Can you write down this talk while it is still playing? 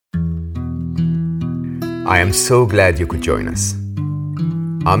I am so glad you could join us.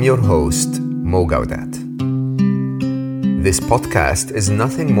 I'm your host, Mo Gaudat. This podcast is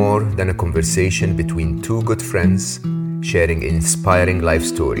nothing more than a conversation between two good friends sharing inspiring life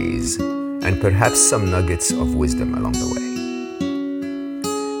stories and perhaps some nuggets of wisdom along the way.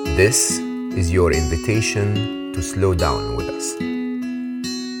 This is your invitation to slow down with us.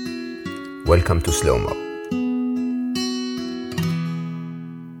 Welcome to Slow Mo.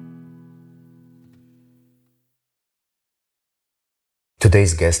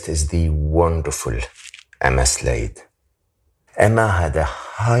 Today's guest is the wonderful Emma Slade. Emma had a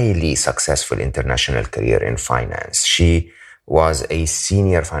highly successful international career in finance. She was a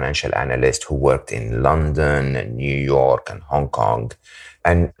senior financial analyst who worked in London, New York, and Hong Kong,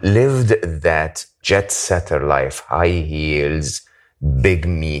 and lived that jet-setter life, high heels, big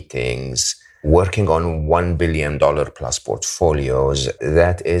meetings, working on $1 billion plus portfolios.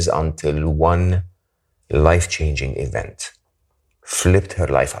 That is until one life-changing event flipped her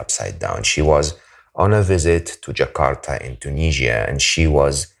life upside down. She was on a visit to Jakarta in Tunisia, and she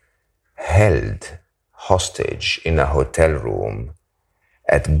was held hostage in a hotel room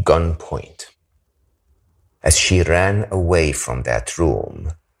at gunpoint. As she ran away from that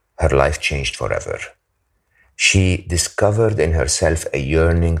room, her life changed forever. She discovered in herself a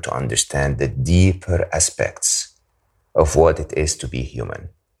yearning to understand the deeper aspects of what it is to be human.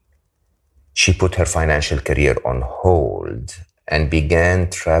 She put her financial career on hold and began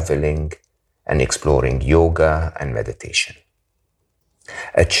traveling and exploring yoga and meditation.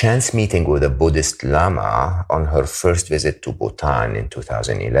 A chance meeting with a Buddhist Lama on her first visit to Bhutan in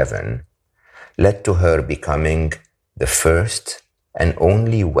 2011 led to her becoming the first and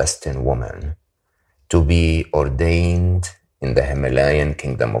only Western woman to be ordained in the Himalayan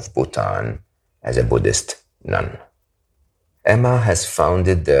kingdom of Bhutan as a Buddhist nun. Emma has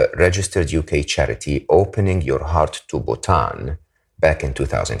founded the registered UK charity Opening Your Heart to Bhutan back in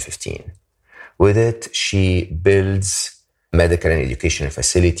 2015. With it, she builds medical and educational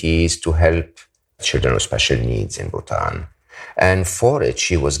facilities to help children with special needs in Bhutan. And for it,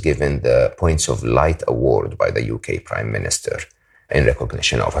 she was given the Points of Light Award by the UK Prime Minister in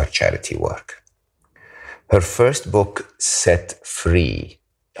recognition of her charity work. Her first book, Set Free,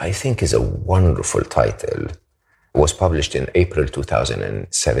 I think is a wonderful title, was published in April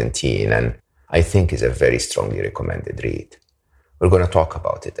 2017, and I think is a very strongly recommended read. We're going to talk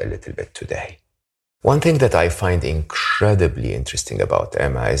about it a little bit today. One thing that I find incredibly interesting about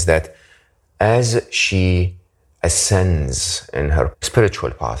Emma is that as she ascends in her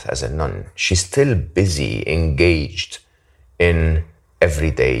spiritual path as a nun, she's still busy, engaged in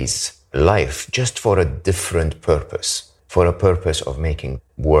everyday's life, just for a different purpose, for a purpose of making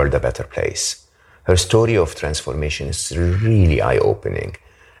the world a better place. Her story of transformation is really eye-opening,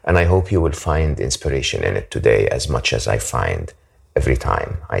 and I hope you will find inspiration in it today as much as I find every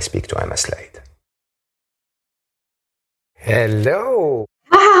time I speak to Emma Slade. Hello!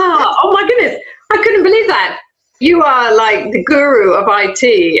 Oh my goodness, I couldn't believe that. You are like the guru of IT,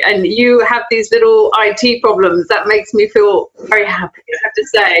 and you have these little IT problems. That makes me feel very happy, I have to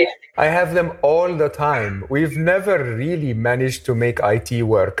say. I have them all the time. We've never really managed to make IT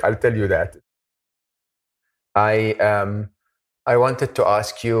work, I'll tell you that. I wanted to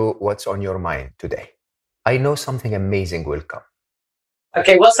ask you what's on your mind today. I know something amazing will come.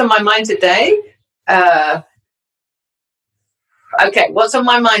 Okay, what's on my mind today? What's on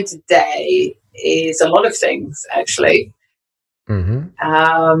my mind today is a lot of things, actually.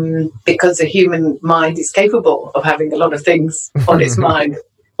 Mm-hmm. Because the human mind is capable of having a lot of things on its mind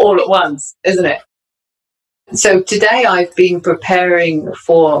all at once, isn't it? So today I've been preparing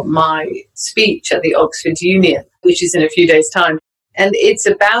for my speech at the Oxford Union, which is in a few days' time. And it's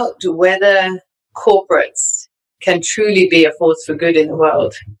about whether corporates can truly be a force for good in the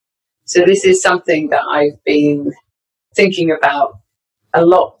world. So this is something that I've been thinking about a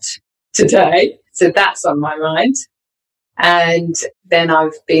lot today. So that's on my mind. And then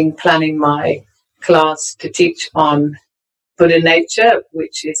I've been planning my class to teach on Buddha nature,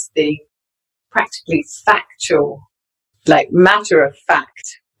 which is the practically factual, like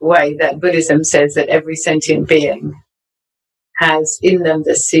matter-of-fact way that Buddhism says that every sentient being has in them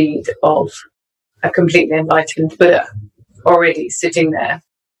the seed of a completely enlightened Buddha already sitting there.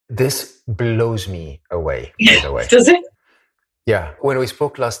 This blows me away, by the way. Does it? Yeah. When we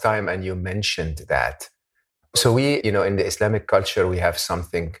spoke last time and you mentioned that, so we, in the Islamic culture, we have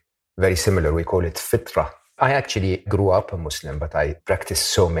something very similar. We call it fitra. I actually grew up a Muslim, but I practice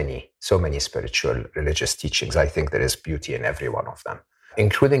so many spiritual, religious teachings. I think there is beauty in every one of them,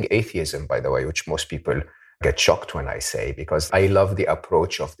 including atheism, by the way, which most people get shocked when I say, because I love the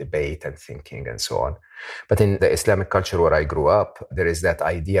approach of debate and thinking and so on. But in the Islamic culture where I grew up, there is that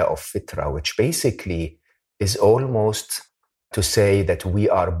idea of fitra, which basically is almost to say that we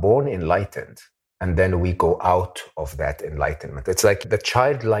are born enlightened and then we go out of that enlightenment. It's like the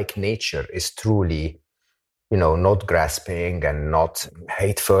childlike nature is truly, not grasping and not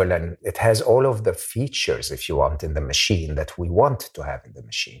hateful. And it has all of the features, if you want, in the machine that we want to have in the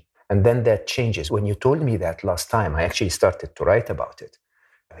machine. And then that changes. When you told me that last time, I actually started to write about it.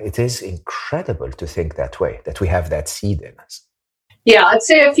 It is incredible to think that way, that we have that seed in us. Yeah, I'd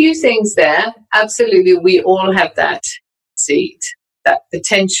say a few things there. Absolutely, we all have that seed, that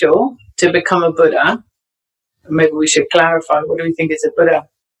potential to become a Buddha. Maybe we should clarify, what do we think is a Buddha?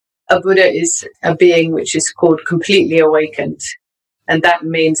 A Buddha is a being which is called completely awakened. And that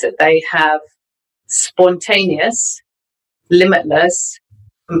means that they have spontaneous, limitless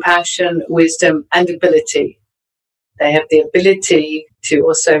compassion, wisdom, and ability. They have the ability to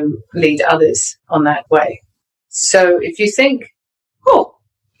also lead others on that way. So if you think,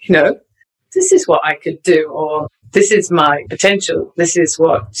 this is what I could do, or this is my potential, this is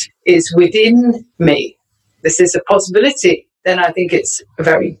what is within me, this is a possibility, then I think it's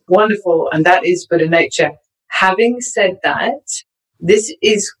very wonderful, and that is Buddha nature. Having said that, this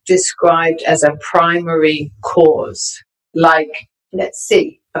is described as a primary cause. Like, let's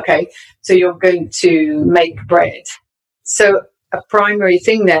see. Okay, so you're going to make bread. So a primary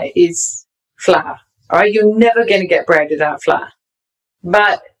thing there is flour. All right, you're never going to get bread without flour.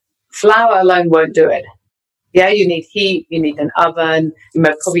 But flour alone won't do it. Yeah, you need heat, you need an oven,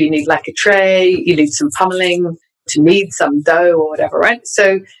 you need like a tray, you need some pummeling to knead some dough or whatever, right?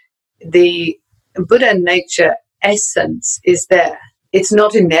 So the Buddha nature essence is there. It's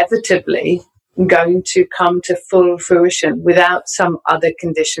not inevitably going to come to full fruition without some other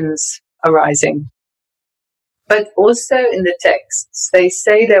conditions arising. But also in the texts, they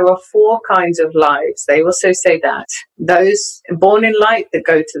say there are 4 kinds of lives. They also say that those born in light that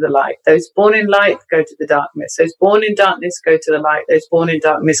go to the light, those born in light go to the darkness, those born in darkness go to the light, those born in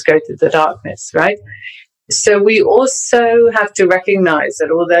darkness go to the darkness, right? So we also have to recognize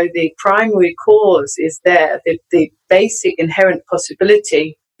that although the primary cause is there, the basic inherent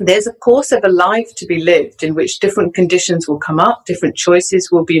possibility, there's a course of a life to be lived in which different conditions will come up, different choices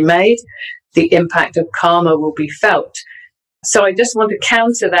will be made, the impact of karma will be felt. So I just want to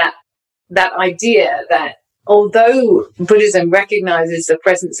counter that idea that although Buddhism recognizes the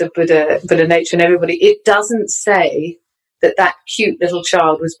presence of Buddha nature in everybody, it doesn't say that cute little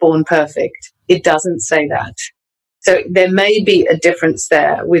child was born perfect. It doesn't say that. So there may be a difference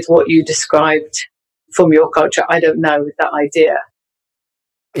there with what you described from your culture. I don't know, with that idea.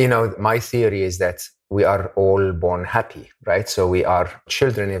 My theory is that we are all born happy, right? So we are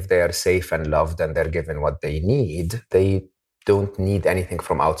children if they are safe and loved and they're given what they need. They don't need anything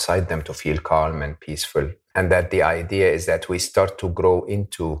from outside them to feel calm and peaceful. And that the idea is that we start to grow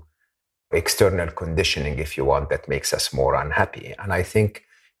into external conditioning, if you want, that makes us more unhappy. And I think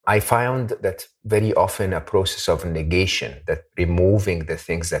I found that very often a process of negation, that removing the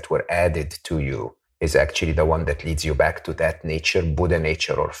things that were added to you, is actually the one that leads you back to that nature, Buddha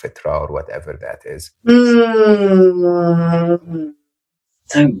nature or fitra or whatever that is.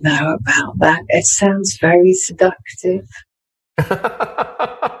 Don't know about that. It sounds very seductive.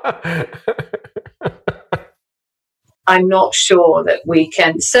 I'm not sure that we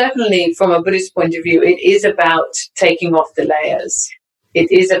can. Certainly from a Buddhist point of view, it is about taking off the layers.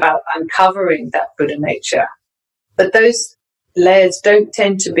 It is about uncovering that Buddha nature. But those layers don't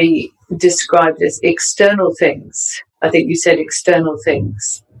tend to be described as external things. I think you said external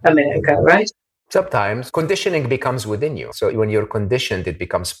things a minute ago, right? Sometimes conditioning becomes within you. So when you're conditioned, it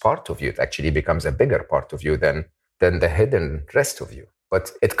becomes part of you. It actually becomes a bigger part of you than the hidden rest of you.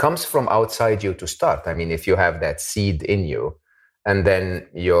 But it comes from outside you to start. I mean, if you have that seed in you, and then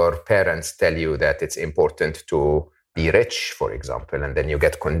your parents tell you that it's important to be rich, for example, and then you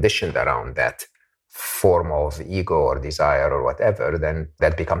get conditioned around that form of ego or desire or whatever, then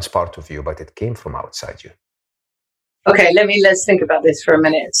that becomes part of you, but it came from outside you. Okay, let's think about this for a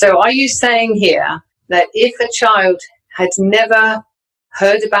minute. So are you saying here that if a child had never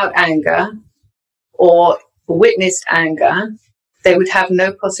heard about anger or witnessed anger, they would have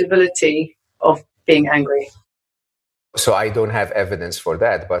no possibility of being angry? So I don't have evidence for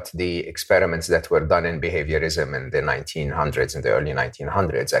that, but the experiments that were done in behaviorism in the 1900s, in the early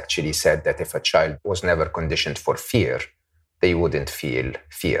 1900s, actually said that if a child was never conditioned for fear, they wouldn't feel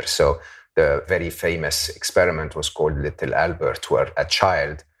fear. So the very famous experiment was called Little Albert, where a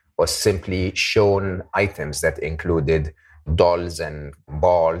child was simply shown items that included dolls and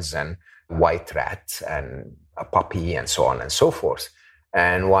balls and white rat and a puppy and so on and so forth.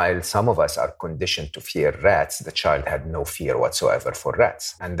 And while some of us are conditioned to fear rats, the child had no fear whatsoever for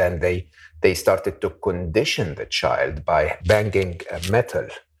rats. And then they started to condition the child by banging metal,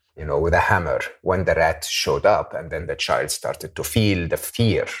 with a hammer when the rat showed up. And then the child started to feel the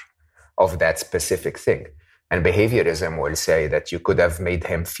fear of that specific thing. And behaviorism will say that you could have made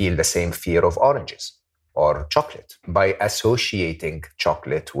him feel the same fear of oranges or chocolate by associating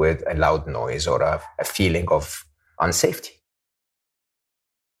chocolate with a loud noise or a feeling of unsafety.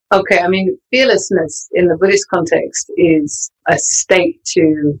 Okay, I mean, fearlessness in the Buddhist context is a state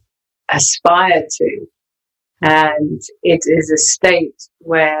to aspire to. And it is a state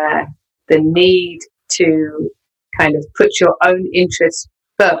where the need to kind of put your own interests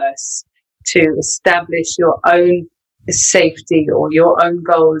first, to establish your own safety or your own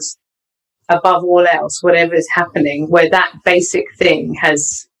goals above all else, whatever is happening, where that basic thing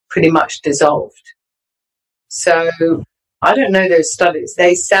has pretty much dissolved. So I don't know those studies.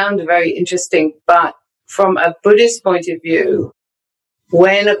 They sound very interesting, but from a Buddhist point of view,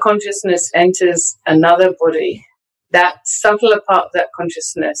 when a consciousness enters another body, that subtler part of that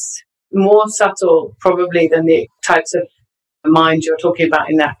consciousness, more subtle probably than the types of mind you're talking about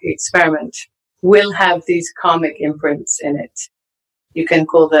in that experiment, will have these karmic imprints in it. You can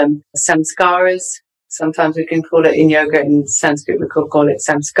call them samskaras. Sometimes we can call it in yoga, in Sanskrit, we could call it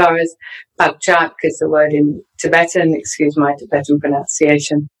samskaras. Pakchak is the word in Tibetan, excuse my Tibetan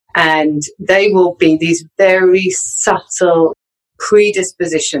pronunciation. And they will be these very subtle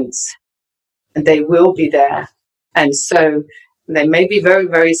predispositions. And they will be there. And so they may be very,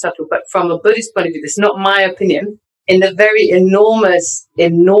 very subtle. But from a Buddhist point of view, this is not my opinion. In the very enormous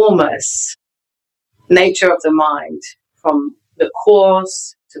nature of the mind, from the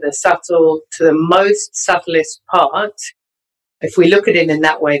coarse to the subtle to the most subtlest part, if we look at it in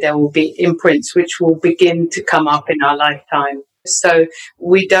that way, there will be imprints which will begin to come up in our lifetime. So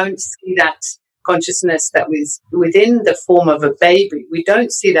we don't see that consciousness that was within the form of a baby. We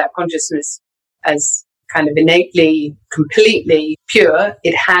don't see that consciousness as kind of innately, completely pure.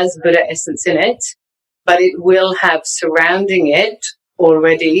 It has Buddha essence in it, but it will have surrounding it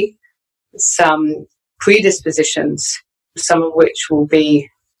already some predispositions, some of which will be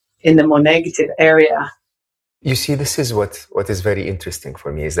in the more negative area. You see, this is what is very interesting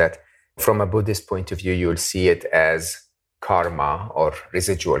for me, is that from a Buddhist point of view, you'll see it as karma or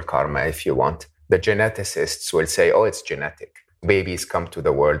residual karma, if you want. The geneticists will say, oh, it's genetic. Babies come to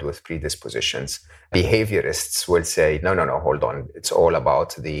the world with predispositions. Behaviorists will say, no, hold on. It's all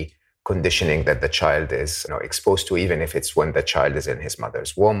about the conditioning that the child is exposed to, even if it's when the child is in his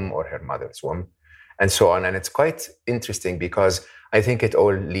mother's womb or her mother's womb, and so on. And it's quite interesting because I think it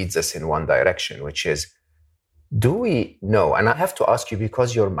all leads us in one direction, which is, do we know? And I have to ask you,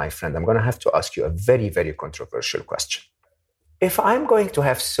 because you're my friend, I'm going to have to ask you a very, very controversial question. If I'm going to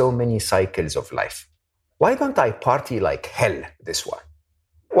have so many cycles of life, why don't I party like hell this one?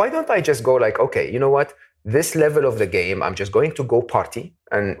 Why don't I just go like, okay, you know what? This level of the game, I'm just going to go party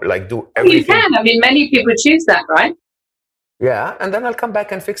and like do everything. You can. I mean, many people choose that, right? Yeah. And then I'll come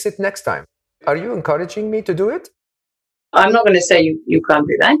back and fix it next time. Are you encouraging me to do it? I'm not going to say you can't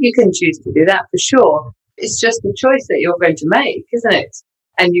do that. You can choose to do that for sure. It's just a choice that you're going to make, isn't it?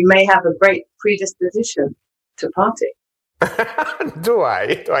 And you may have a great predisposition to party. Do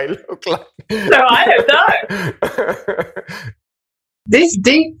I look like... No, I don't know. This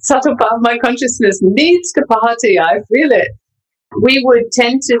deep, subtle part of my consciousness needs to party. I feel it. We would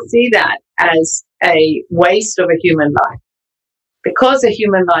tend to see that as a waste of a human life. Because a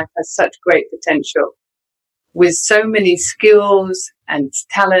human life has such great potential, with so many skills and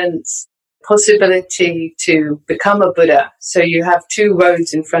talents, possibility to become a Buddha. So you have two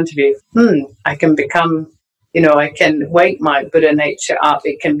roads in front of you. I can become, I can wake my Buddha nature up.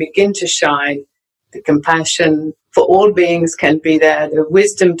 It can begin to shine. The compassion for all beings can be there. The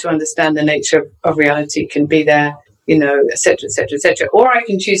wisdom to understand the nature of reality can be there, et cetera, et cetera, et cetera. Or I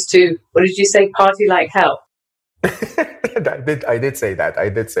can choose to, what did you say, party like hell? I did say that.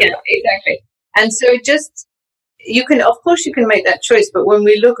 Yeah, exactly. And so of course you can make that choice, but when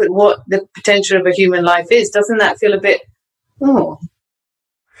we look at what the potential of a human life is, doesn't that feel a bit,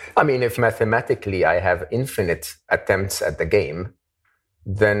 I mean, if mathematically I have infinite attempts at the game,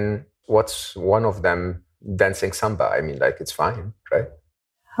 then what's one of them dancing samba? I mean, it's fine, right?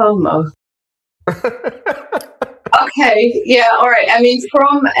 Homo. Okay, yeah, all right. I mean,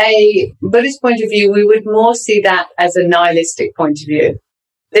 from a Buddhist point of view, we would more see that as a nihilistic point of view.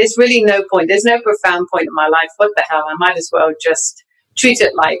 There's really no point. There's no profound point in my life. What the hell? I might as well just treat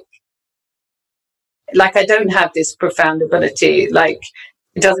it like I don't have this profound ability. Like,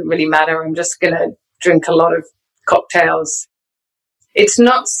 It doesn't really matter. I'm just going to drink a lot of cocktails. It's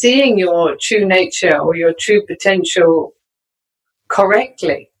not seeing your true nature or your true potential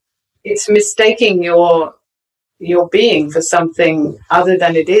correctly. It's mistaking your being for something other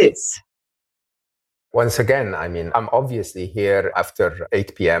than it is. Once again, I mean, I'm obviously here after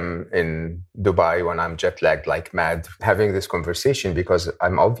 8 p.m. in Dubai when I'm jet lagged like mad, having this conversation because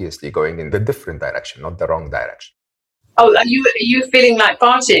I'm obviously going in the different direction, not the wrong direction. Oh, are you feeling like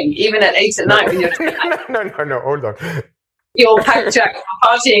partying even at 8 at night when you're No, hold on. Your pack-jack for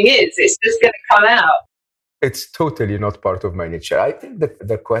partying it's just going to come out. It's totally not part of my nature. I think that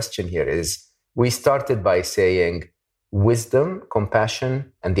the question here is, we started by saying wisdom,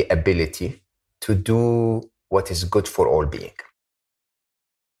 compassion, and the ability to do what is good for all being.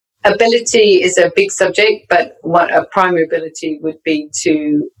 Ability is a big subject, but what a primary ability would be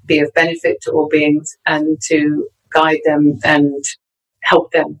to be of benefit to all beings and to guide them and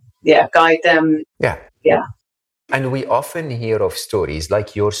help them. Yeah, guide them. Yeah. And we often hear of stories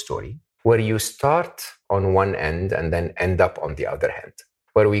like your story, where you start on one end and then end up on the other end,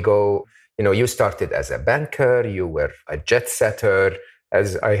 where we go, you started as a banker, you were a jet setter,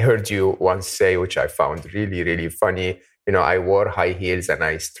 as I heard you once say, which I found really, really funny. I wore high heels and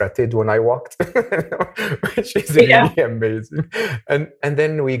I strutted when I walked, which is really amazing. And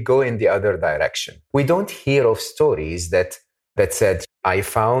then we go in the other direction. We don't hear of stories that said, I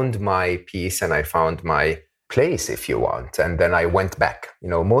found my peace and I found my place, if you want, and then I went back.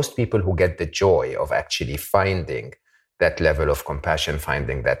 Most people who get the joy of actually finding that level of compassion,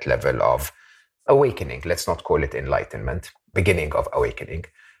 finding that level of awakening, let's not call it enlightenment, beginning of awakening,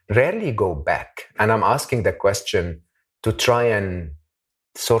 rarely go back. And I'm asking the question to try and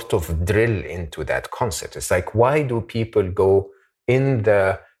sort of drill into that concept. It's like, why do people go in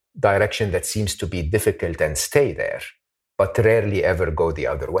the direction that seems to be difficult and stay there, but rarely ever go the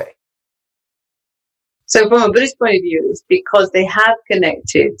other way? So from a Buddhist point of view, it's because they have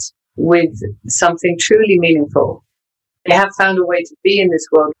connected with something truly meaningful. They have found a way to be in this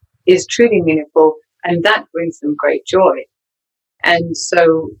world is truly meaningful, and that brings them great joy. And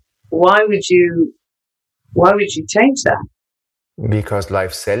so why would you change that? Because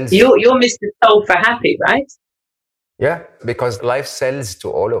life sells. You're Mr. Soul for happy, right? Yeah, because life sells to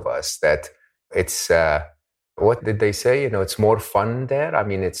all of us that it's, what did they say? It's more fun there. I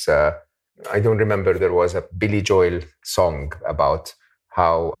mean, it's, I don't remember, there was a Billy Joel song about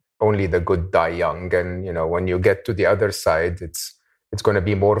how only the good die young. And, when you get to the other side, it's going to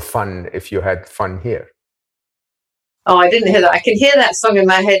be more fun if you had fun here. Oh, I didn't hear that. I can hear that song in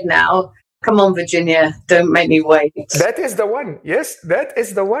my head now. Come on, Virginia, don't make me wait. That is the one. Yes, that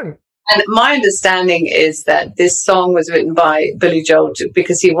is the one. And my understanding is that this song was written by Billy Joel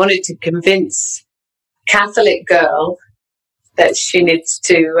because he wanted to convince a Catholic girl that she needs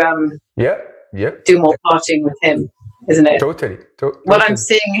to do more partying with him, isn't it? Totally. What I'm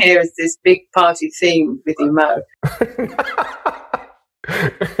seeing here is this big party theme with you, Mo.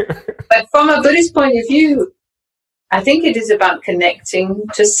 But from a Buddhist point of view, I think it is about connecting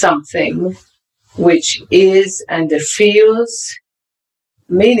to something which is and it feels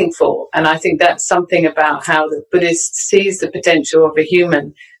meaningful. And I think that's something about how the Buddhist sees the potential of a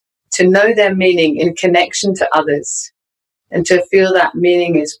human to know their meaning in connection to others and to feel that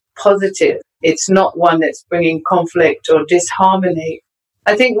meaning is positive. It's not one that's bringing conflict or disharmony.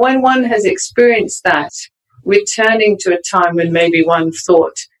 I think when one has experienced that, returning to a time when maybe one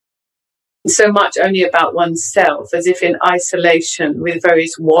thought so much only about oneself, as if in isolation with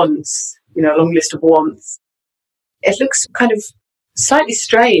various wants, long list of wants. It looks kind of slightly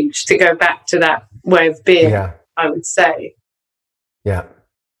strange to go back to that way of being, I would say. Yeah.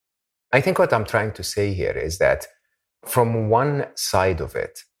 I think what I'm trying to say here is that from one side of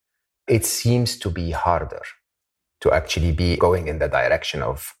it, it seems to be harder to actually be going in the direction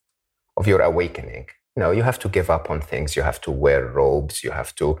of your awakening. You have to give up on things. You have to wear robes. You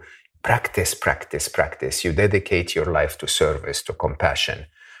have to practice. You dedicate your life to service, to compassion,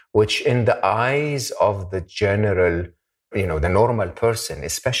 which in the eyes of the general, the normal person,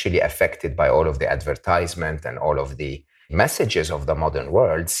 especially affected by all of the advertisement and all of the messages of the modern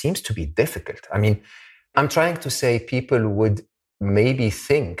world, seems to be difficult. I mean, I'm trying to say people would maybe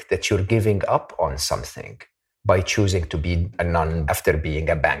think that you're giving up on something by choosing to be a nun after being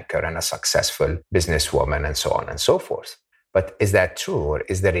a banker and a successful businesswoman and so on and so forth. But is that true, or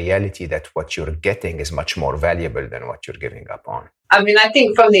is the reality that what you're getting is much more valuable than what you're giving up on? I mean, I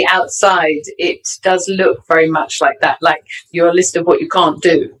think from the outside, it does look very much like that, like your list of what you can't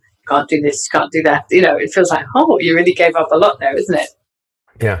do. You can't do this, you can't do that. It feels like, you really gave up a lot there, isn't it?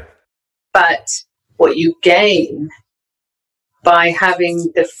 Yeah. But what you gain by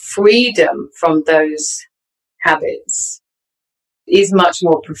having the freedom from those habits is much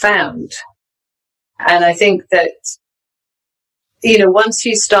more profound. And I think that, once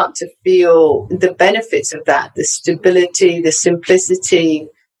you start to feel the benefits of that, the stability, the simplicity,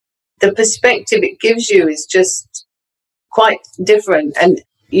 the perspective it gives you is just quite different. And,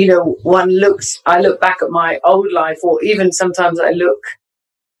 I look back at my old life, or even sometimes I look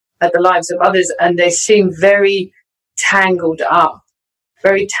at the lives of others, and they seem very tangled up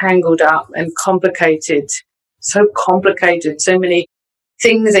and complicated, so many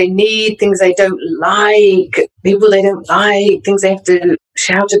things they need, things they don't like, people they don't like, things they have to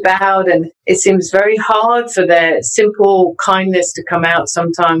shout about. And it seems very hard for their simple kindness to come out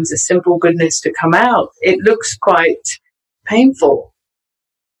sometimes, the simple goodness to come out. It looks quite painful.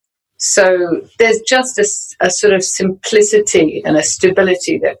 So there's just a sort of simplicity and a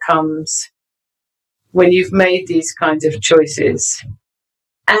stability that comes when you've made these kinds of choices.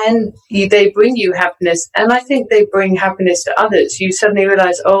 And they bring you happiness, and I think they bring happiness to others. You suddenly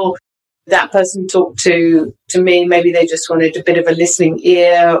realize, oh, that person talked to me, maybe they just wanted a bit of a listening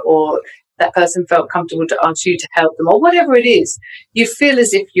ear, or that person felt comfortable to ask you to help them, or whatever it is. You feel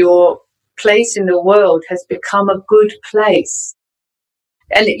as if your place in the world has become a good place.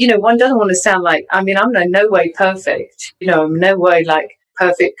 And, one doesn't want to sound like, I'm in no way perfect. I'm no way like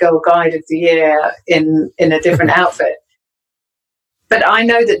perfect girl guide of the year in a different outfit. But I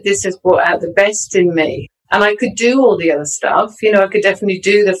know that this has brought out the best in me. And I could do all the other stuff. I could definitely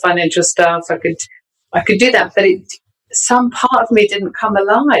do the financial stuff. I could do that. But some part of me didn't come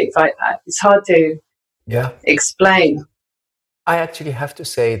alive. It's hard to explain. I actually have to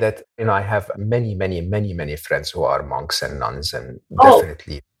say that, I have many, many, many, many friends who are monks and nuns, and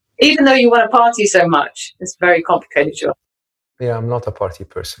definitely. Even though you want to party so much, it's very complicated job. Yeah, I'm not a party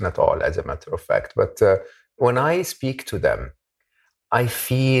person at all, as a matter of fact. But when I speak to them, I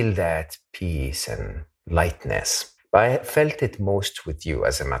feel that peace and lightness. I felt it most with you,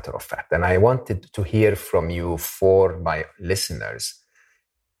 as a matter of fact. And I wanted to hear from you, for my listeners.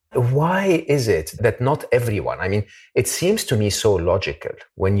 Why is it that not everyone, it seems to me so logical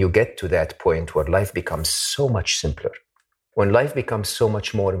when you get to that point where life becomes so much simpler, when life becomes so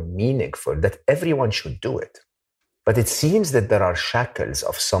much more meaningful, that everyone should do it. But it seems that there are shackles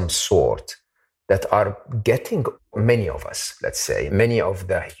of some sort that are getting many of us, let's say, many of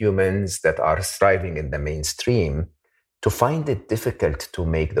the humans that are striving in the mainstream, to find it difficult to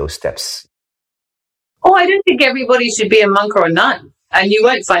make those steps. Oh, I don't think everybody should be a monk or a nun. And you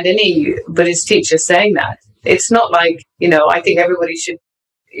won't find any Buddhist teacher saying that. It's not like, I think everybody should,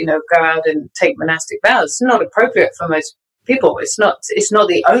 go out and take monastic vows. It's not appropriate for most people. It's not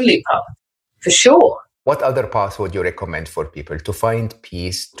the only path, for sure. What other path would you recommend for people to find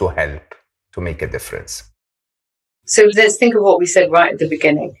peace, to help, to make a difference? So let's think of what we said right at the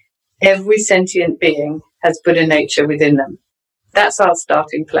beginning. Every sentient being has Buddha nature within them. That's our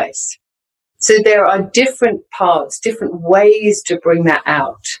starting place. So there are different paths, different ways to bring that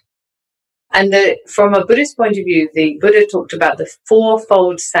out. And from a Buddhist point of view, the Buddha talked about the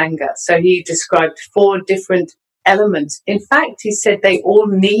fourfold Sangha. So he described 4 different elements. In fact, he said they all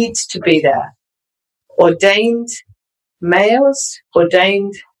need to be there. Ordained males,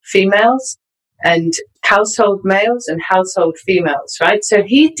 ordained females, and household males and household females, right? So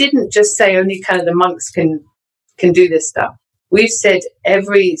he didn't just say only kind of the monks can do this stuff. We've said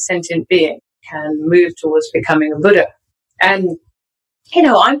every sentient being can move towards becoming a Buddha. And,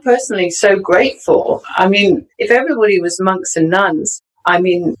 I'm personally so grateful. If everybody was monks and nuns,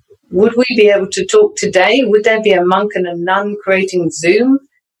 would we be able to talk today? Would there be a monk and a nun creating Zoom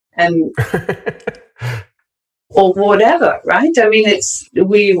and or whatever, right?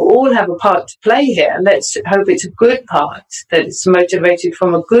 We all have a part to play here. Let's hope it's a good part, that it's motivated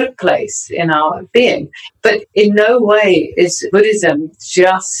from a good place in our being. But in no way is Buddhism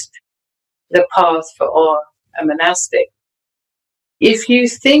just the path for a monastic. If you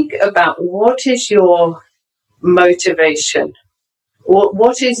think about what is your motivation,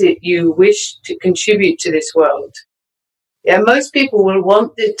 what is it you wish to contribute to this world? Yeah, most people will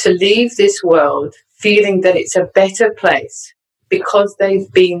want to leave this world feeling that it's a better place because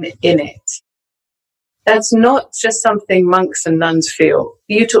they've been in it. That's not just something monks and nuns feel.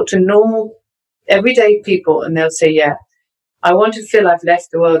 You talk to normal, everyday people and they'll say, yeah, I want to feel I've left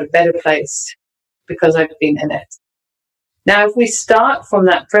the world a better place because I've been in it. Now, if we start from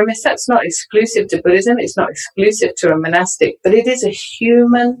that premise, that's not exclusive to Buddhism, it's not exclusive to a monastic, but it is a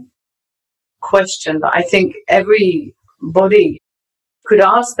human question that I think everybody could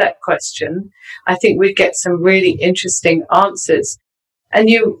ask that question. I think we'd get some really interesting answers. And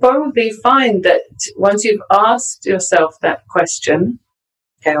you probably find that once you've asked yourself that question,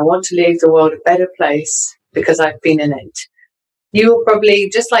 okay, I want to leave the world a better place because I've been in it. You will probably,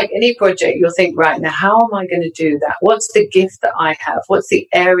 just like any project, you'll think, right, now, how am I going to do that? What's the gift that I have? What's the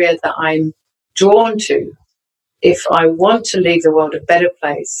area that I'm drawn to if I want to leave the world a better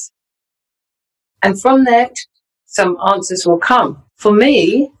place? And from that, some answers will come. For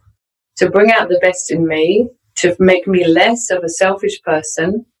me, to bring out the best in me, to make me less of a selfish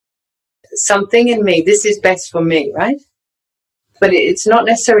person, something in me, this is best for me, right? But it's not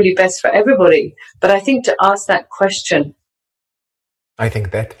necessarily best for everybody. But I think to ask that question. I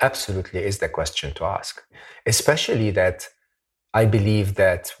think that absolutely is the question to ask, especially that I believe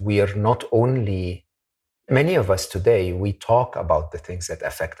that we are not only, many of us today, we talk about the things that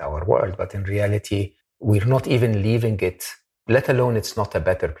affect our world, but in reality, we're not even leaving it, let alone it's not a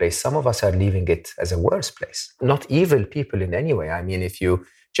better place. Some of us are leaving it as a worse place. Not evil people in any way. I mean, if you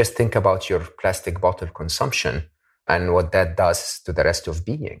just think about your plastic bottle consumption and what that does to the rest of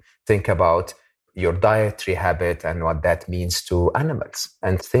being, think about your dietary habit and what that means to animals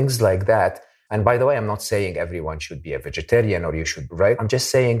and things like that. And by the way, I'm not saying everyone should be a vegetarian or you should, right? I'm just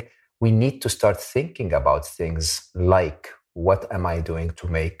saying we need to start thinking about things like, what am I doing to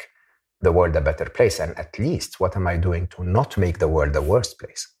make the world a better place? And at least, what am I doing to not make the world a worse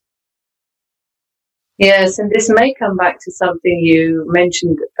place? Yes, and this may come back to something you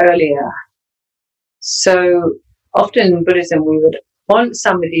mentioned earlier. So often in Buddhism, we would want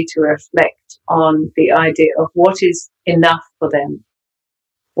somebody to reflect on the idea of what is enough for them,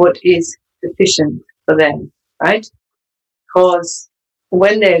 what is sufficient for them, right? Because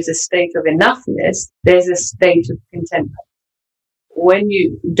when there's a state of enoughness, there's a state of contentment. When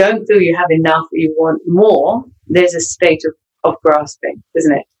you don't feel you have enough, you want more, there's a state of grasping,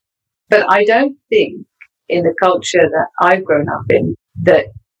 isn't it? But I don't think in the culture that I've grown up in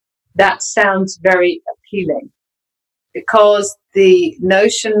that sounds very appealing, because the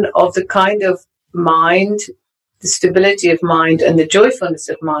notion of the kind of mind, the stability of mind and the joyfulness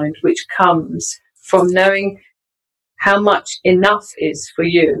of mind, which comes from knowing how much enough is for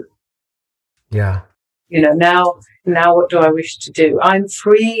you. Yeah. You know, now what do I wish to do? I'm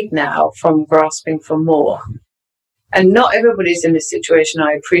freed now from grasping for more. And not everybody's in this situation,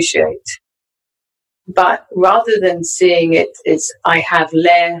 I appreciate. But rather than seeing it as I have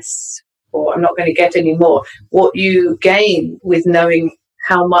less or I'm not going to get any more, what you gain with knowing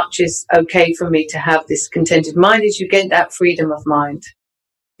how much is okay for me to have this contented mind is you get that freedom of mind.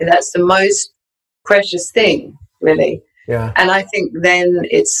 And that's the most precious thing, really. Yeah. And I think then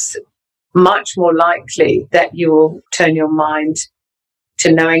it's much more likely that you will turn your mind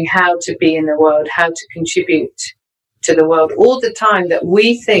to knowing how to be in the world, how to contribute to the world. All the time that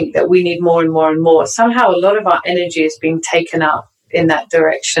we think that we need more and more and more, somehow a lot of our energy is being taken up in that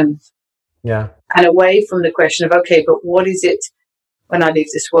direction. Yeah. And away from the question of, okay, but what is it when I leave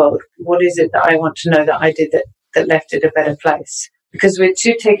this world? What is it that I want to know that I did that left it a better place? Because we're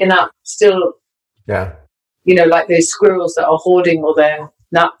too taken up still, yeah, you know, like those squirrels that are hoarding all their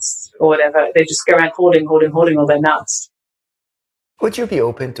nuts or whatever. They just go around hoarding all their nuts. Would you be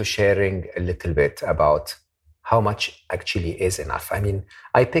open to sharing a little bit about how much actually is enough? I mean,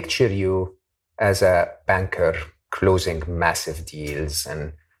 I picture you as a banker closing massive deals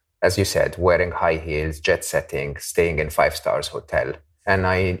and, as you said, wearing high heels, jet setting, staying in 5-star hotel. And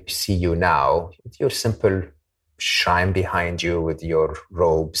I see you now with your simple shrine behind you with your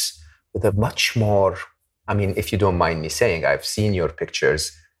robes, with a much more, I mean, if you don't mind me saying, I've seen your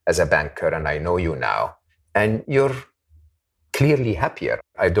pictures as a banker and I know you now, and you're clearly happier.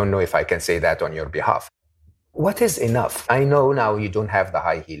 I don't know if I can say that on your behalf. What is enough? I know now you don't have the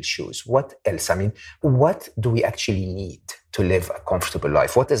high heel shoes. What else? I mean, what do we actually need to live a comfortable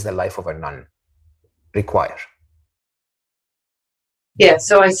life? What does the life of a nun require? Yeah,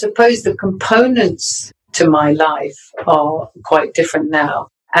 so I suppose the components to my life are quite different now.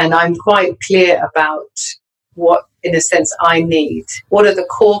 And I'm quite clear about what, in a sense, I need. What are the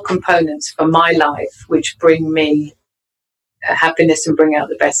core components for my life which bring me happiness and bring out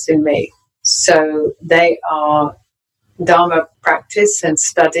the best in me? So they are Dharma practice and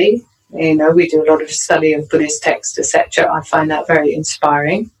study. You know, we do a lot of study of Buddhist texts, etc. I find that very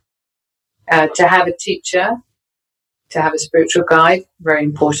inspiring. To have a teacher, to have a spiritual guide, very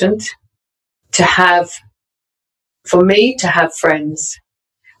important. To have, for me, to have friends.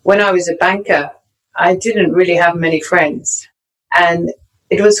 When I was a banker, I didn't really have many friends. And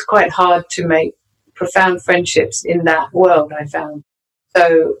it was quite hard to make profound friendships in that world, I found.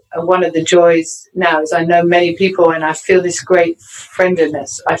 So one of the joys now is I know many people and I feel this great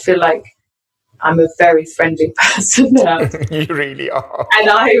friendliness. I feel like I'm a very friendly person now. You really are. And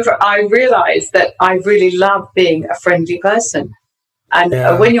I realized that I really love being a friendly person. And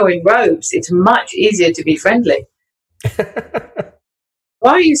when you're in robes, it's much easier to be friendly.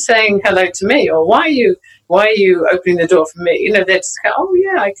 Why are you saying hello to me? Or why are you opening the door for me? They're just go, oh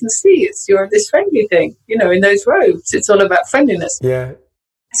yeah, I can see you're this friendly thing. In those robes, it's all about friendliness. Yeah.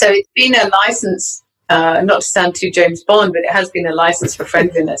 So it's been a license, not to sound too James Bond, but it has been a license for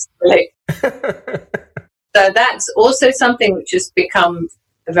friendliness. Really. So that's also something which has become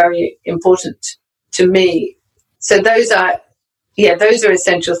very important to me. So those are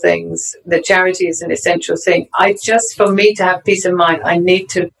essential things. The charity is an essential thing. For me to have peace of mind, I need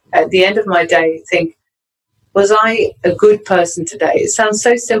to, at the end of my day, think, was I a good person today? It sounds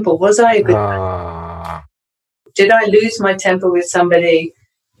so simple. Was I a good person? Did I lose my temper with somebody?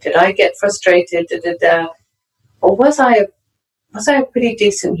 Did I get frustrated? Or was I a pretty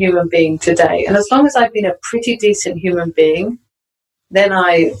decent human being today? And as long as I've been a pretty decent human being, then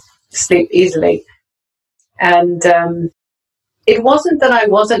I sleep easily. And it wasn't that I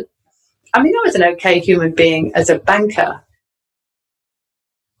was an okay human being as a banker.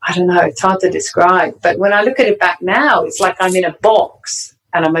 I don't know, it's hard to describe. But when I look at it back now, it's like I'm in a box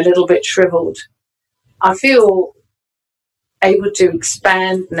and I'm a little bit shriveled. I feel able to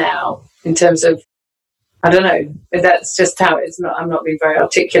expand now in terms of, I don't know, that's just how it is. I'm not being very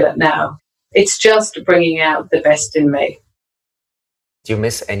articulate now. It's just bringing out the best in me. Do you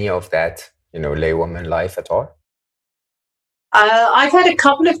miss any of that, laywoman life at all? I've had a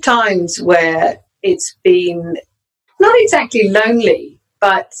couple of times where it's been not exactly lonely,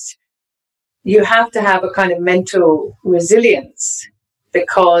 but you have to have a kind of mental resilience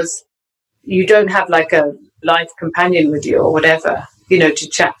because you don't have like a life companion with you or whatever, to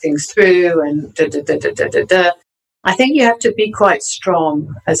chat things through and I think you have to be quite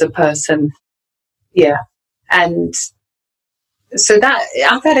strong as a person. Yeah. And so that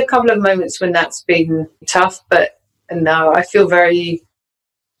I've had a couple of moments when that's been tough, but no,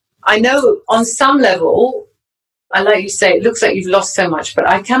 I know on some level, I like you say, it looks like you've lost so much, but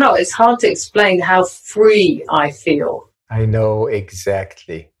it's hard to explain how free I feel. I know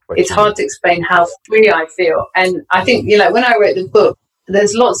exactly. It's hard to explain how free I feel. And I think, when I wrote the book,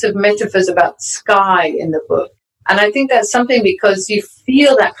 there's lots of metaphors about sky in the book. And I think that's something because you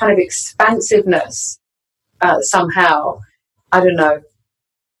feel that kind of expansiveness somehow. I don't know.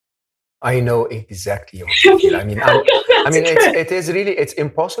 I know exactly what you feel. It's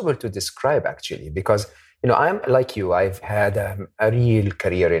impossible to describe actually, because, I'm like you, I've had a real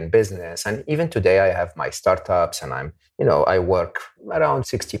career in business. And even today I have my startups and I work around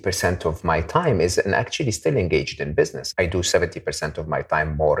 60% of my time and actually still engaged in business. I do 70% of my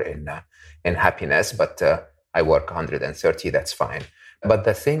time more in happiness, but I work 130, that's fine. But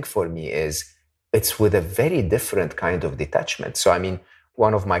the thing for me is it's with a very different kind of detachment. So,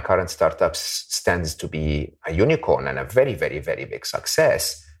 one of my current startups stands to be a unicorn and a very, very, very big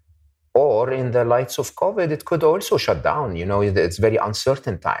success. Or in the lights of COVID, it could also shut down. It's very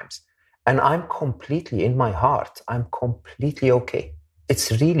uncertain times. And I'm completely, in my heart, I'm completely okay.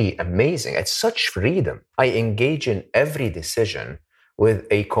 It's really amazing. It's such freedom. I engage in every decision with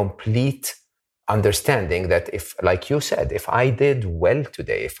a complete understanding that if, like you said, if I did well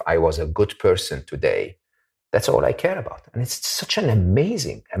today, if I was a good person today, that's all I care about. And it's such an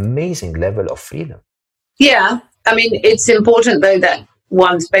amazing, amazing level of freedom. Yeah. It's important, though, that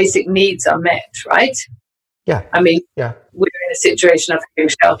one's basic needs are met, right? Yeah. We're in a situation of having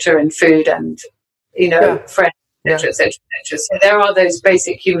shelter and food and, friends, etc., etc., etc. So there are those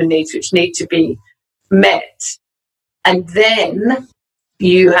basic human needs which need to be met. And then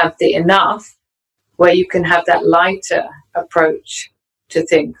you have the enough where you can have that lighter approach to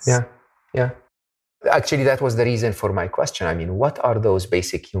things. Yeah. Actually, that was the reason for my question. What are those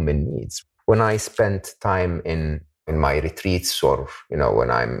basic human needs? When I spend time in my retreats or, when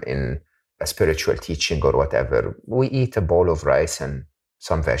I'm in a spiritual teaching or whatever, we eat a bowl of rice and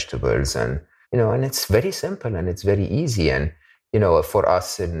some vegetables and it's very simple and it's very easy. And, for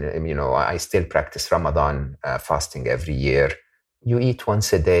us, I still practice Ramadan fasting every year. You eat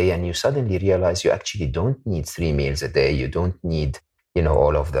once a day and you suddenly realize you actually don't need 3 meals a day. You don't need,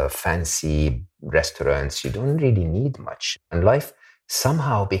 all of the fancy restaurants. You don't really need much. And life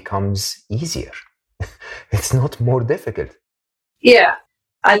somehow becomes easier. It's not more difficult. Yeah.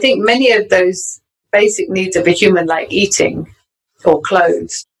 I think many of those basic needs of a human, like eating or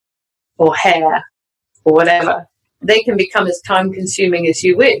clothes or hair or whatever, they can become as time consuming as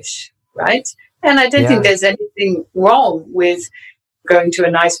you wish, right? And I don't think there's anything wrong with going to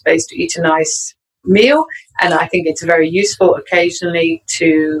a nice place to eat a nice meal. And I think it's very useful occasionally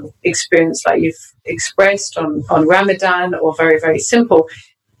to experience, like you've expressed on Ramadan, or very, very simple.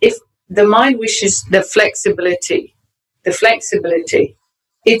 If the mind wishes the flexibility,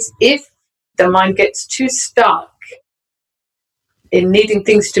 it's if the mind gets too stuck in needing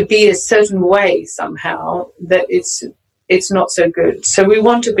things to be a certain way somehow, that it's not so good. So we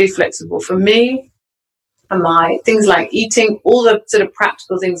want to be flexible. For me, my things like eating, all the sort of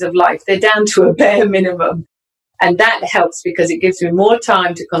practical things of life, they're down to a bare minimum. And that helps because it gives me more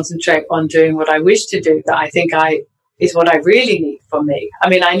time to concentrate on doing what I wish to do, that I think is what I really need for me. I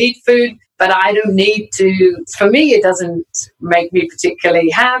mean, I need food, but I don't need to, for me, it doesn't make me particularly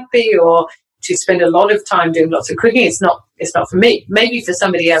happy, or to spend a lot of time doing lots of cooking. It's not for me. Maybe for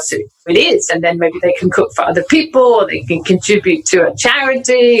somebody else it is, and then maybe they can cook for other people, or they can contribute to a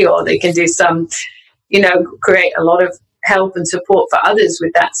charity, or they can do some, create a lot of help and support for others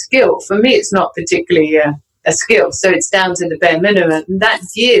with that skill. For me, it's not particularly a skill. So it's down to the bare minimum. And that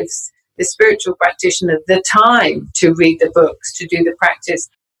gives the spiritual practitioner the time to read the books, to do the practice.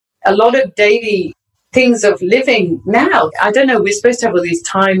 A lot of daily things of living now, I don't know, we're supposed to have all these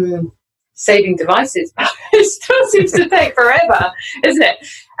time-saving devices. It still seems to take forever, isn't it?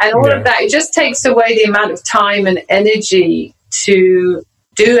 And all of that, it just takes away the amount of time and energy to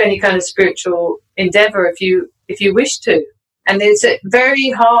do any kind of spiritual endeavor if you wish to. And it's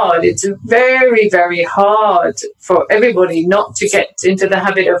very, very, very hard for everybody not to get into the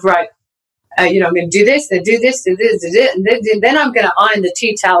habit of, right, I'm going to do this, then do this, and then I'm going to iron the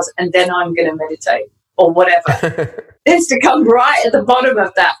tea towels, and then I'm going to meditate, or whatever. It's to come right at the bottom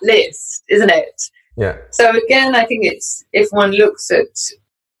of that list, isn't it? Yeah. So again, I think it's, if one looks at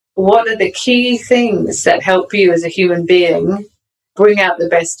what are the key things that help you as a human being bring out the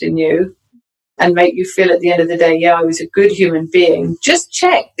best in you and make you feel at the end of the day, yeah, I was a good human being. Just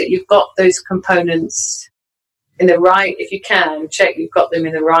check that you've got those components in the right, if you can, check you've got them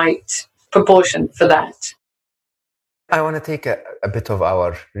in the right proportion for that. I want to take a bit of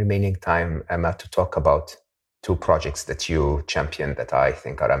our remaining time, Emma, to talk about two projects that you champion that I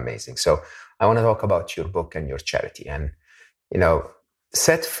think are amazing. So I want to talk about your book and your charity. And,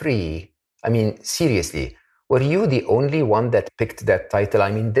 Set Free, I mean, seriously, were you the only one that picked that title?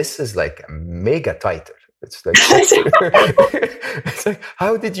 I mean, this is like a mega title. It's like, it's like,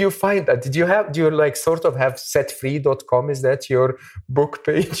 how did you find that? Do you like sort of have setfree.com? Is that your book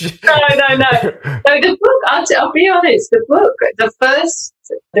page? No. The book, I'll be honest,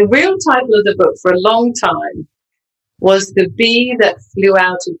 the real title of the book for a long time was The Bee That Flew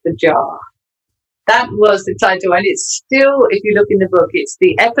Out of the Jar. That was the title. And it's still, if you look in the book, it's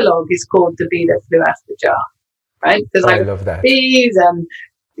the epilogue is called The Bee That Flew Out of the Jar. Right? Because I love that. Bees and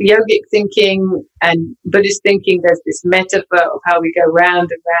yogic thinking and Buddhist thinking, there's this metaphor of how we go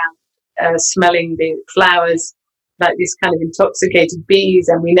round and round smelling the flowers like these kind of intoxicated bees,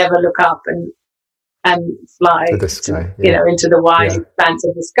 and we never look up and fly to the sky, into the wide expanse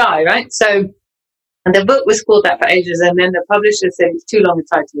of the sky, right? So, and the book was called that for ages, and then the publisher said it's too long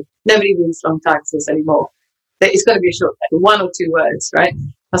a title. Nobody reads long titles anymore. It's got to be a short title, 1 or 2 words, right?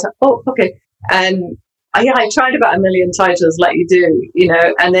 I was like, oh, okay. And I tried about 1 million titles like you do,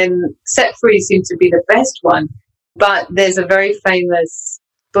 and then Set Free seemed to be the best one. But there's a very famous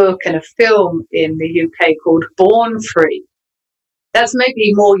book and a film in the UK called Born Free. That's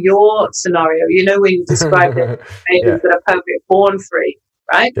maybe more your scenario, when you described it, babies that are perfect, born free,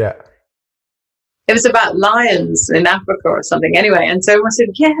 right? Yeah. It was about lions in Africa or something anyway. And so everyone said,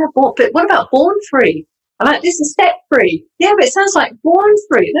 but what about born free? I'm like, this is set free. Yeah, but it sounds like born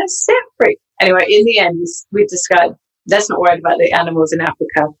free. That's set free. Anyway, in the end, we decided, let's not worry about the animals in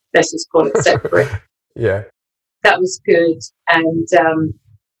Africa. Let's just call it set free. Yeah. That was good. And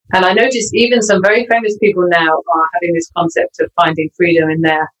I noticed even some very famous people now are having this concept of finding freedom in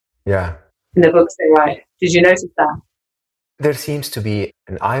the books they write. Did you notice that? There seems to be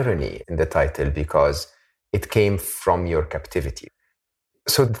an irony in the title because it came from your captivity.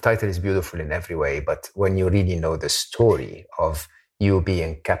 So the title is beautiful in every way, but when you really know the story of you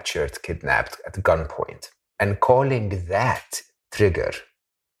being captured, kidnapped at gunpoint, and calling that trigger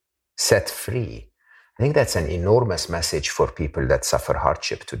set free, I think that's an enormous message for people that suffer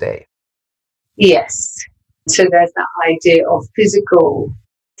hardship today. Yes. So there's that idea of physical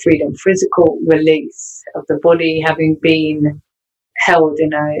freedom, physical release of the body having been held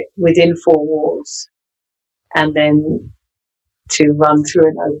within 4 walls, and then to run through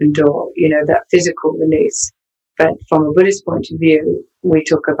an open door, that physical release. But from a Buddhist point of view, we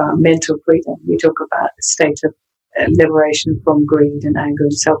talk about mental freedom. We talk about a state of liberation from greed and anger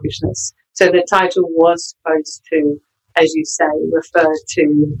and selfishness. So the title was supposed to, as you say, refer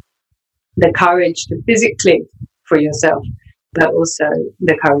to the courage to physically free yourself, but also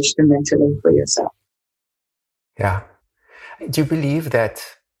the courage to mentally free yourself. Yeah. Do you believe that,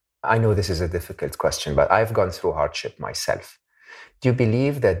 I know this is a difficult question, but I've gone through hardship myself. Do you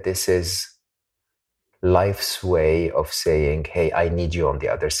believe that this is life's way of saying, hey, I need you on the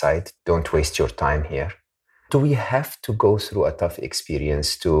other side. Don't waste your time here. Do we have to go through a tough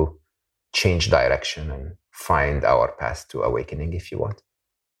experience to change direction and find our path to awakening, if you want?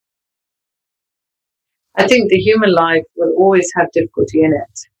 I think the human life will always have difficulty in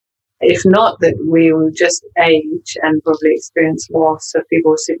it. If not, that we will just age and probably experience loss of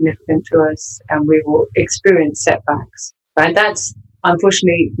people significant to us, and we will experience setbacks. And that's,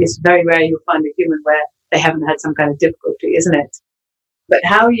 unfortunately, it's very rare you'll find a human where they haven't had some kind of difficulty, isn't it? But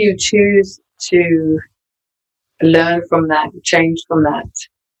how you choose to learn from that, change from that,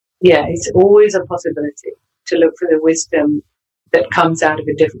 yeah, it's always a possibility to look for the wisdom that comes out of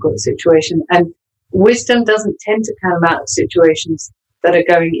a difficult situation. And wisdom doesn't tend to come out of situations that are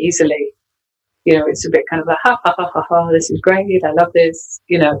going easily. You know, it's a bit kind of a ha, ha, ha, ha, ha, this is great, I love this,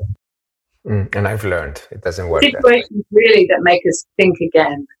 you know. And I've learned it doesn't work. Situations really that make us think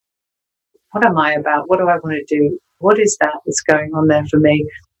again. What am I about? What do I want to do? What is that that's going on there for me?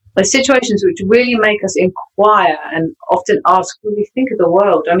 The situations which really make us inquire and often ask, what do we think of the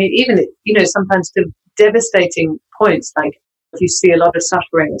world? I mean, even, you know, sometimes to devastating points, like if you see a lot of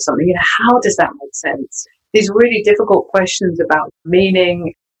suffering or something, you know, how does that make sense? These really difficult questions about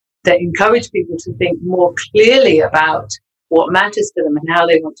meaning that encourage people to think more clearly about what matters to them and how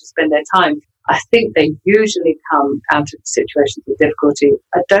they want to spend their time. I think they usually come out of situations of difficulty.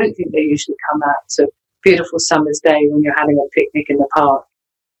 I don't think they usually come out of a beautiful summer's day when you're having a picnic in the park.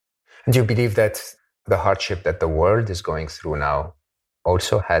 Do you believe that the hardship that the world is going through now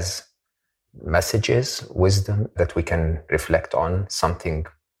also has messages, wisdom that we can reflect on, something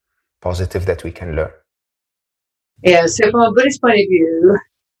positive that we can learn? Yeah, so from a Buddhist point of view,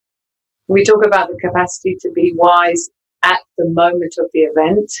 we talk about the capacity to be wise at the moment of the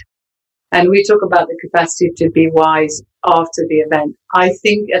event, and we talk about the capacity to be wise after the event. I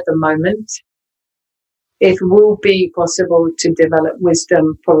think at the moment, it will be possible to develop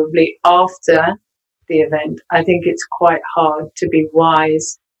wisdom probably after the event. I think it's quite hard to be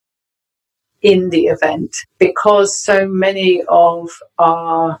wise in the event because so many of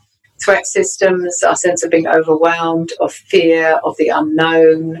our threat systems, our sense of being overwhelmed, of fear, of the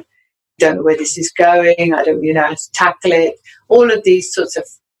unknown, don't know where this is going, I don't know how to tackle it, all of these sorts of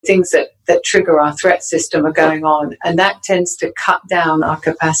things that trigger our threat system are going on, and that tends to cut down our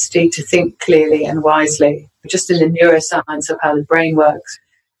capacity to think clearly and wisely, just in the neuroscience of how the brain works.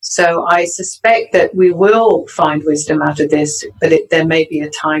 So I suspect that we will find wisdom out of this, but there may be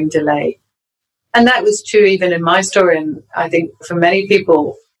a time delay. And that was true even in my story, and I think for many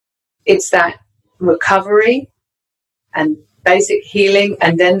people, it's that recovery and basic healing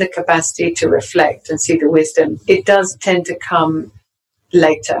and then the capacity to reflect and see the wisdom. It does tend to come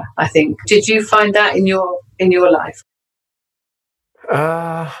later, I think. Did you find that in your life?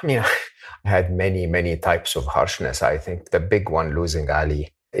 I had many types of harshness. I think the big one, losing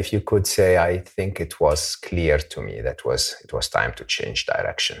Ali, if you could say, I think it was clear to me that it was time to change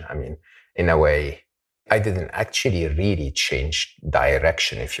direction. I mean, in a way, I didn't actually really change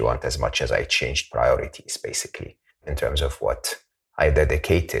direction, if you want, as much as I changed priorities, basically, in terms of what I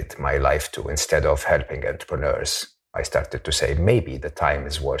dedicated my life to. Instead of helping entrepreneurs, I started to say, maybe the time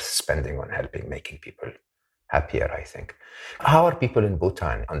is worth spending on making people happier, I think. How are people in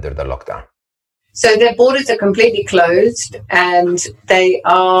Bhutan under the lockdown? So their borders are completely closed and they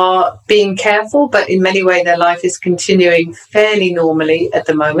are being careful, but in many ways their life is continuing fairly normally at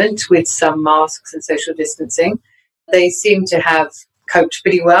the moment with some masks and social distancing. They seem to have coped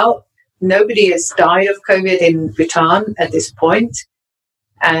pretty well. Nobody has died of COVID in Bhutan at this point.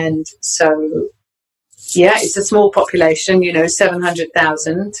 And so, yeah, it's a small population,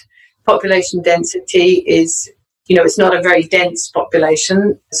 700,000. Population density is, it's not a very dense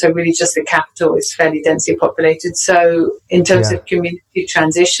population. So really just the capital is fairly densely populated. So in terms of community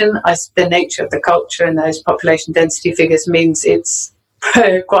transition, the nature of the culture and those population density figures means it's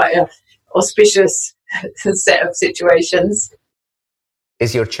quite an auspicious set of situations.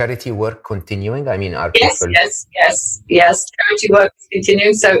 Is your charity work continuing? I mean, are people... Yes. Charity work is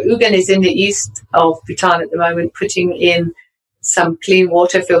continuing. So Ugen is in the east of Bhutan at the moment, putting in some clean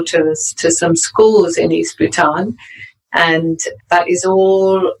water filters to some schools in East Bhutan. And that is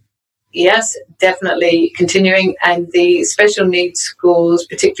all, yes, definitely continuing. And the special needs schools,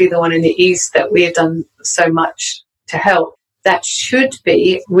 particularly the one in the east that we have done so much to help, that should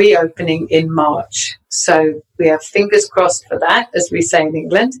be reopening in March. So we have fingers crossed for that, as we say in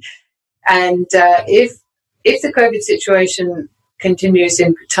England. And if the COVID situation continues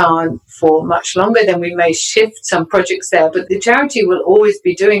in Bhutan for much longer, then we may shift some projects there. But the charity will always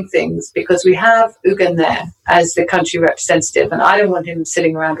be doing things because we have Ugan there as the country representative, and I don't want him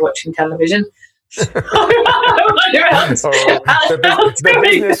sitting around watching television. The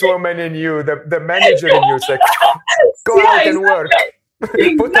businesswoman in you, the manager in you, is like, go out and work.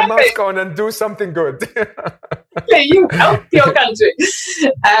 Exactly. Put a mask on and do something good. You help your country.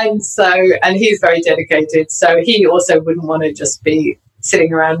 And he's very dedicated. So he also wouldn't want to just be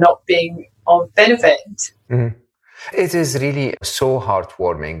sitting around not being of benefit. Mm-hmm. It is really so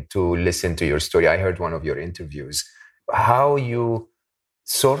heartwarming to listen to your story. I heard one of your interviews, how you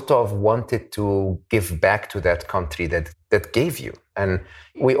sort of wanted to give back to that country that gave you. And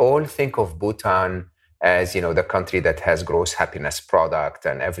we all think of Bhutan as, the country that has gross happiness product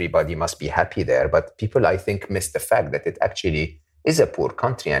and everybody must be happy there. But people, I think, miss the fact that it actually is a poor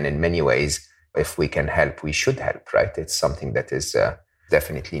country. And in many ways, if we can help, we should help, right? It's something that is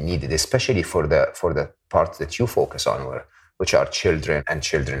definitely needed, especially for the part that you focus on, which are children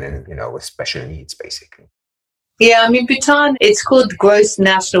in, with special needs, basically. Yeah, Bhutan, it's called gross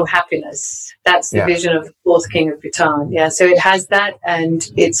national happiness. That's the vision of the fourth king of Bhutan. Yeah, so it has that, and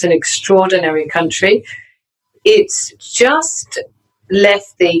it's an extraordinary country. It's just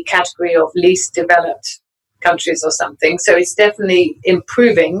left the category of least developed countries or something. So it's definitely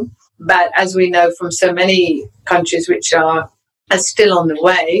improving. But as we know from so many countries which are still on the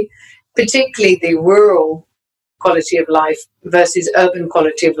way, particularly the rural quality of life versus urban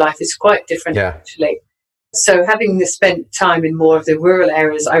quality of life is quite different, actually. So having spent time in more of the rural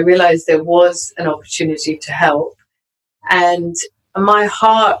areas, I realized there was an opportunity to help. And my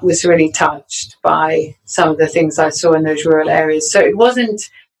heart was really touched by some of the things I saw in those rural areas. So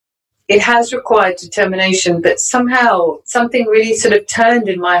it has required determination, but somehow something really sort of turned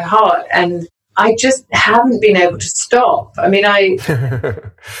in my heart, and I just haven't been able to stop. It's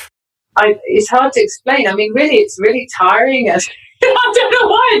hard to explain. Really, it's really tiring. And I don't know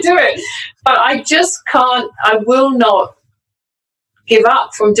why I do it, but I just can't. I will not give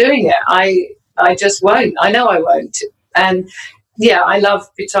up from doing it. I just won't. I know I won't. And I love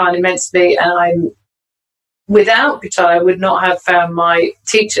Bhutan immensely. And without Bhutan, I would not have found my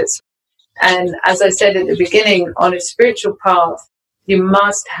teachers. And as I said at the beginning, on a spiritual path, you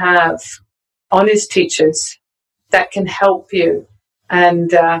must have honest teachers that can help you. And,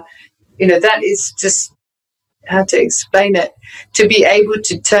 that is just how to explain it. To be able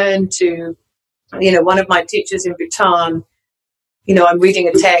to turn to, one of my teachers in Bhutan, I'm reading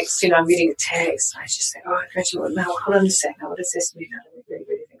a text, and I just think, hold on a second, what does this mean? I don't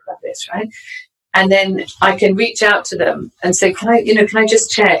really think about this, right? And then I can reach out to them and say, can I just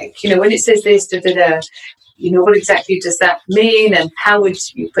check, when it says this, what exactly does that mean? And how would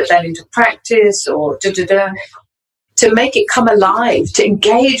you put that into practice, or to make it come alive, to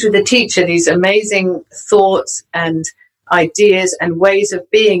engage with the teacher, these amazing thoughts and ideas and ways of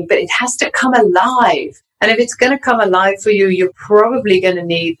being, but it has to come alive. And if it's going to come alive for you, you're probably going to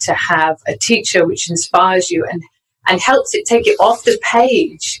need to have a teacher which inspires you and helps it take it off the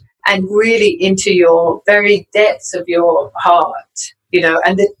page and really into your very depths of your heart,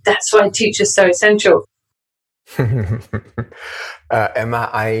 and that's why teachers are so essential. Emma,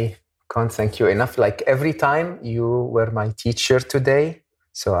 I can't thank you enough. Like every time, you were my teacher today.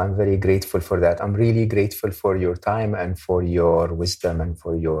 So I'm very grateful for that. I'm really grateful for your time and for your wisdom and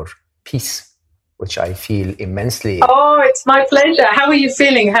for your peace, which I feel immensely. Oh, it's my pleasure. How are you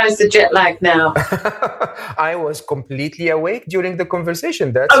feeling? How's the jet lag now? I was completely awake during the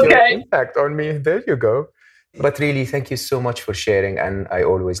conversation. That's your impact on me. There you go. But really, thank you so much for sharing. And I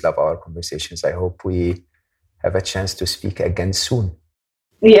always love our conversations. I hope we have a chance to speak again soon.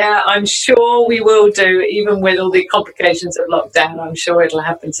 Yeah, I'm sure we will do, even with all the complications of lockdown. I'm sure it'll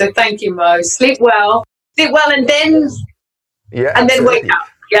happen. So thank you, Mo. Sleep well, and then wake up.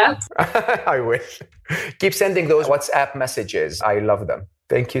 Yeah, I wish. Keep sending those WhatsApp messages. I love them.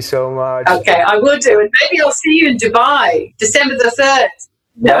 Thank you so much. Okay, I will do. And maybe I'll see you in Dubai, December the 3rd.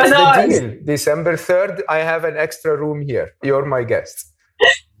 That's the deal. December 3rd, I have an extra room here. You're my guest.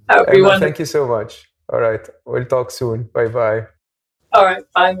 Emma, thank you so much. All right, we'll talk soon. Bye-bye. All right,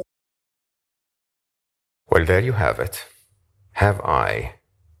 bye. Well, there you have it. Have I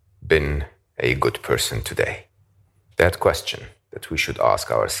been a good person today? That question that we should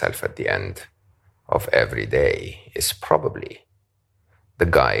ask ourselves at the end of every day is probably the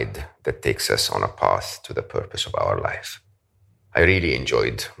guide that takes us on a path to the purpose of our life. I really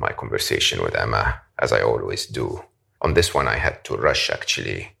enjoyed my conversation with Emma, as I always do. On this one, I had to rush,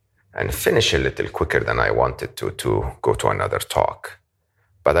 actually, and finish a little quicker than I wanted to go to another talk.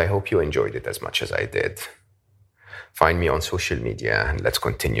 But I hope you enjoyed it as much as I did. Find me on social media and let's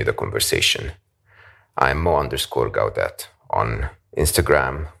continue the conversation. I'm Mo_Gaudet on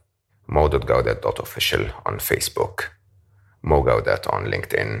Instagram, mo.gaudet.official on Facebook, Mo Gaudet on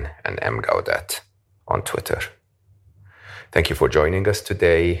LinkedIn, and M Gaudet on Twitter. Thank you for joining us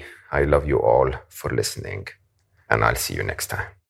today. I love you all for listening, and I'll see you next time.